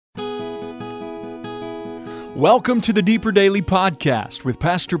Welcome to the Deeper Daily Podcast with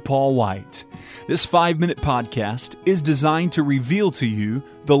Pastor Paul White. This 5-minute podcast is designed to reveal to you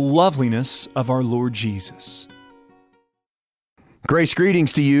the loveliness of our Lord Jesus. Grace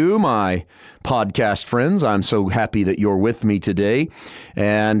greetings to you, my podcast friends. I'm so happy that you're with me today,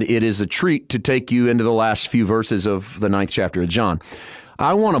 and it is a treat to take you into the last few verses of the 9th chapter of John.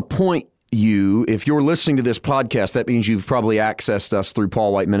 I want to point you, if you're listening to this podcast, that means you've probably accessed us through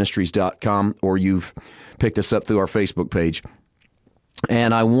paulwhiteministries.com or you've picked us up through our Facebook page.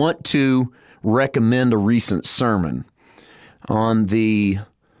 And I want to recommend a recent sermon on the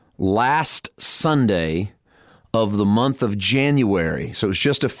last Sunday of the month of January. So it was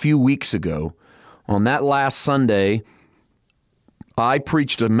just a few weeks ago. On that last Sunday, I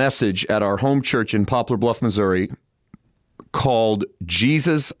preached a message at our home church in Poplar Bluff, Missouri, called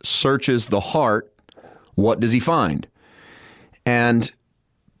Jesus Searches the Heart, What Does He Find? And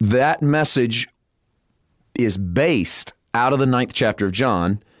that message is based out of the 9th chapter of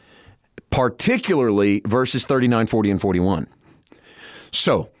John, particularly verses 39, 40, and 41.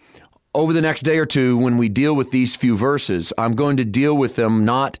 So, over the next day or two, when we deal with these few verses, I'm going to deal with them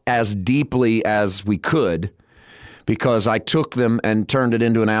not as deeply as we could, because I took them and turned it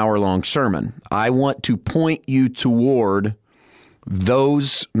into an hour-long sermon. I want to point you toward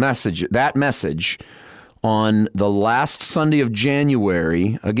that message on the last Sunday of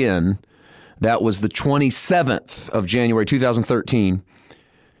January. Again, that was the 27th of January, 2013.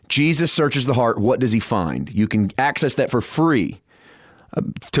 Jesus Searches the Heart, What Does He Find? You can access that for free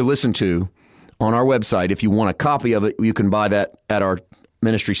to listen to on our website. If you want a copy of it, you can buy that at our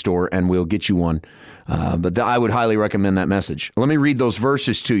ministry store, and we'll get you one. But I would highly recommend that message. Let me read those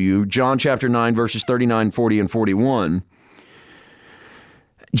verses to you. John chapter 9, verses 39, 40, and 41.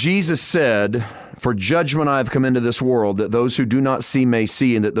 Jesus said, "For judgment I have come into this world, that those who do not see may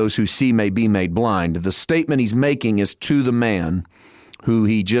see, and that those who see may be made blind." The statement he's making is to the man who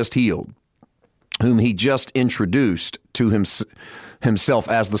he just healed, whom he just introduced to himself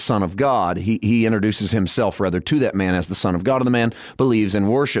as the Son of God. He introduces himself, rather, to that man as the Son of God, and the man believes and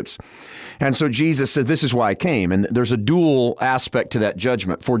worships. And so Jesus says, this is why I came. And there's a dual aspect to that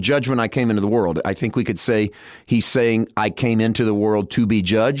judgment. For judgment I came into the world. I think we could say he's saying I came into the world to be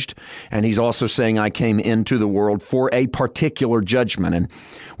judged. And he's also saying I came into the world for a particular judgment. And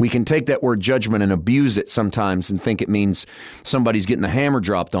we can take that word judgment and abuse it sometimes and think it means somebody's getting the hammer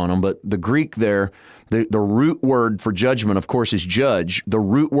dropped on them. But the Greek there, the root word for judgment, of course, is judge. The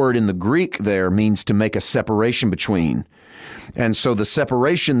root word in the Greek there means to make a separation between. And so the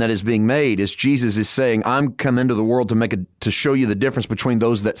separation that is being made is Jesus is saying, I'm come into the world to show you the difference between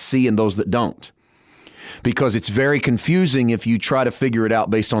those that see and those that don't. Because it's very confusing if you try to figure it out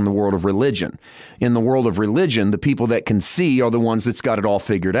based on the world of religion. In the world of religion, the people that can see are the ones that's got it all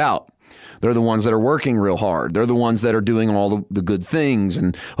figured out. They're the ones that are working real hard. They're the ones that are doing all the good things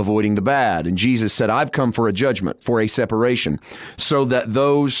and avoiding the bad. And Jesus said, I've come for a judgment, for a separation, so that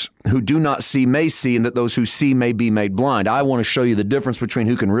those who do not see may see, and that those who see may be made blind. I want to show you the difference between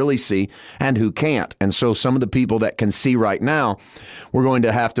who can really see and who can't. And so some of the people that can see right now, we're going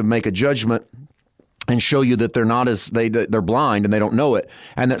to have to make a judgment and show you that they're blind and they don't know it.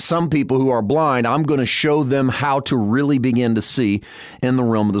 And that some people who are blind, I'm going to show them how to really begin to see in the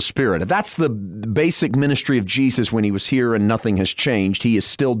realm of the Spirit. That's the basic ministry of Jesus when he was here, and nothing has changed. He is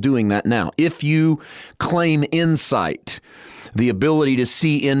still doing that now. If you claim insight, the ability to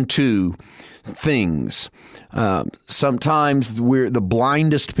see into things, sometimes the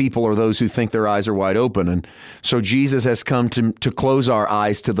blindest people are those who think their eyes are wide open. And so Jesus has come to close our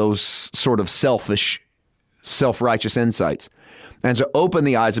eyes to those sort of selfish, self-righteous insights, and to open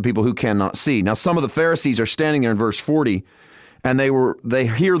the eyes of people who cannot see. Now, some of the Pharisees are standing there in verse 40, and they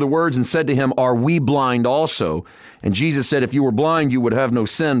hear the words and said to him, "Are we blind also?" And Jesus said, "If you were blind, you would have no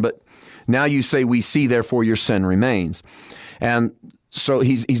sin, but now you say we see, therefore your sin remains." And so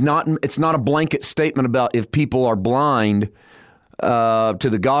it's not a blanket statement about if people are blind to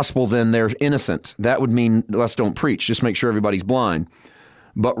the gospel, then they're innocent. That would mean let's don't preach, just make sure everybody's blind.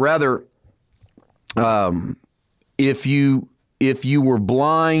 But rather, if you were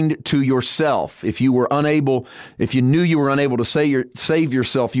blind to yourself, if you knew you were unable to save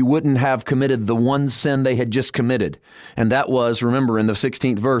yourself, you wouldn't have committed the one sin they had just committed. And that was, remember in the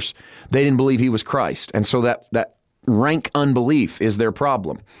 16th verse, they didn't believe he was Christ. And so that rank unbelief is their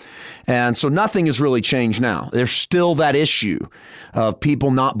problem. And so nothing has really changed now. There's still that issue of people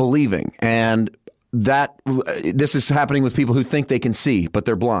not believing. And this is happening with people who think they can see, but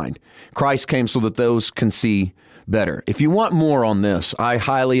they're blind. Christ came so that those can see better. If you want more on this, I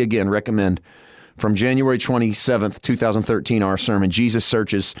highly, again, recommend from January 27th, 2013, our sermon, Jesus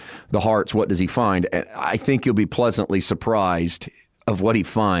Searches the Hearts, What Does He Find? And I think you'll be pleasantly surprised of what he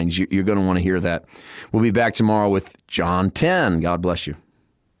finds. You're going to want to hear that. We'll be back tomorrow with John 10. God bless you.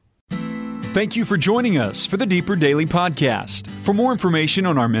 Thank you for joining us for the Deeper Daily Podcast. For more information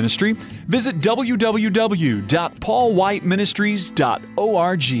on our ministry, visit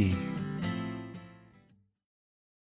www.paulwhiteministries.org.